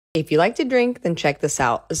If you like to drink, then check this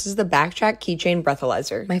out. This is the BACtrack keychain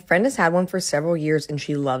breathalyzer. My friend has had one for several years and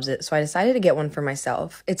she loves it, so I decided to get one for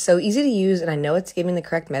myself. It's so easy to use and I know it's giving the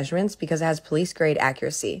correct measurements because it has police grade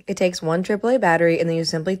accuracy. It takes one AAA battery and then you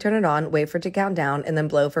simply turn it on, wait for it to count down, and then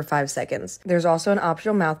blow for 5 seconds. There's also an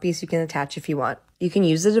optional mouthpiece you can attach if you want. You can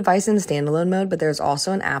use the device in standalone mode, but there's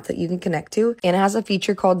also an app that you can connect to, and it has a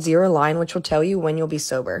feature called Zero Line, which will tell you when you'll be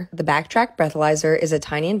sober. The BACtrack breathalyzer is a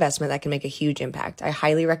tiny investment that can make a huge impact. I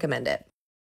highly recommend it.